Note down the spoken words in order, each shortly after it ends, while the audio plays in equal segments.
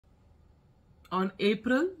on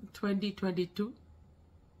April 2022,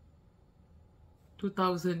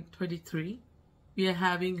 2023, we are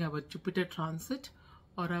having our Jupiter transit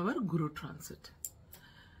or our Guru transit.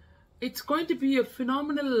 It's going to be a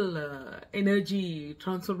phenomenal energy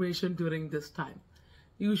transformation during this time.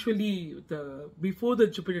 Usually, before the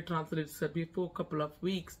Jupiter transit, it's before a couple of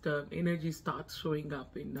weeks, the energy starts showing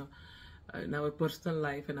up in our personal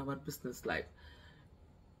life and our business life.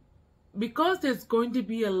 Because there's going to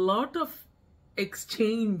be a lot of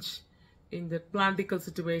exchange in the planetical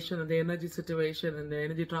situation and the energy situation and the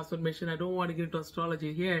energy transformation. I don't want to get into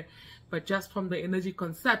astrology here, but just from the energy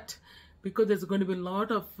concept, because there's going to be a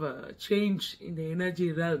lot of change in the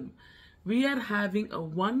energy realm. We are having a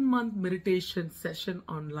 1-month meditation session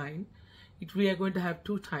online. We are going to have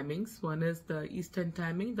 2 timings. One is the Eastern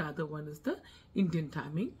timing, the other one is the Indian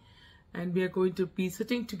timing. And we are going to be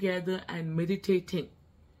sitting together and meditating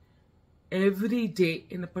every day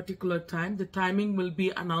in a particular time. The timing will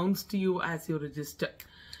be announced to you as you register.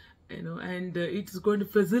 And it's going to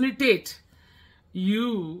facilitate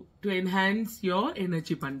you to enhance your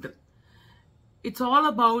energy bundle. It's all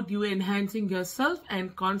about you enhancing yourself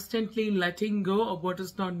and constantly letting go of what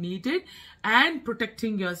is not needed and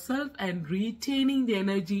protecting yourself and retaining the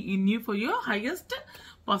energy in you for your highest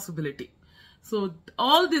possibility. So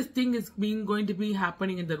all this thing is going to be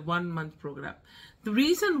happening in that 1-month program. The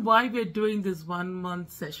reason why we're doing this 1-month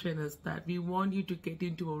session is that we want you to get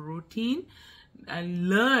into a routine and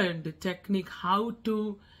learn the technique how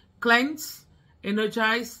to cleanse,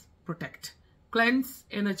 energize, protect. Cleanse,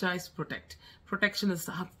 energize, protect. Protection is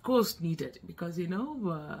of course needed because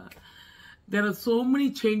there are so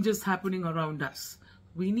many changes happening around us.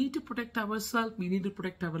 We need to protect ourselves, we need to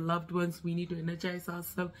protect our loved ones, we need to energize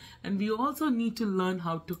ourselves, and we also need to learn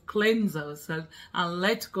how to cleanse ourselves and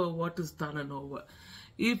let go of what is done and over.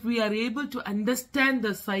 If we are able to understand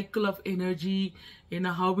the cycle of energy,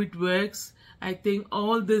 how it works, I think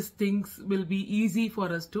all these things will be easy for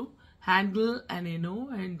us to handle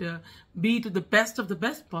and be to the best of the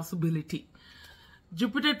best possibility.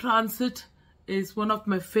 Jupiter transit is one of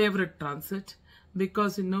my favorite transit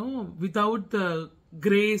because without the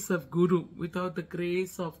grace of Guru, without the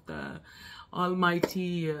grace of the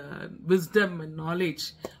almighty wisdom and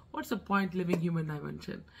knowledge, what's the point living human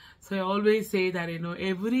dimension? So I always say that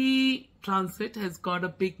every transit has got a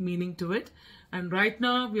big meaning to it, and right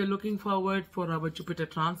now we are looking forward for our Jupiter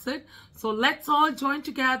transit. So let's all join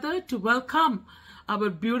together to welcome our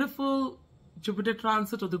beautiful Jupiter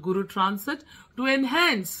transit or the Guru transit to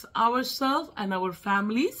enhance ourselves and our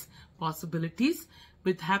families' possibilities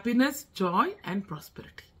with happiness, joy and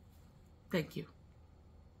prosperity. Thank you.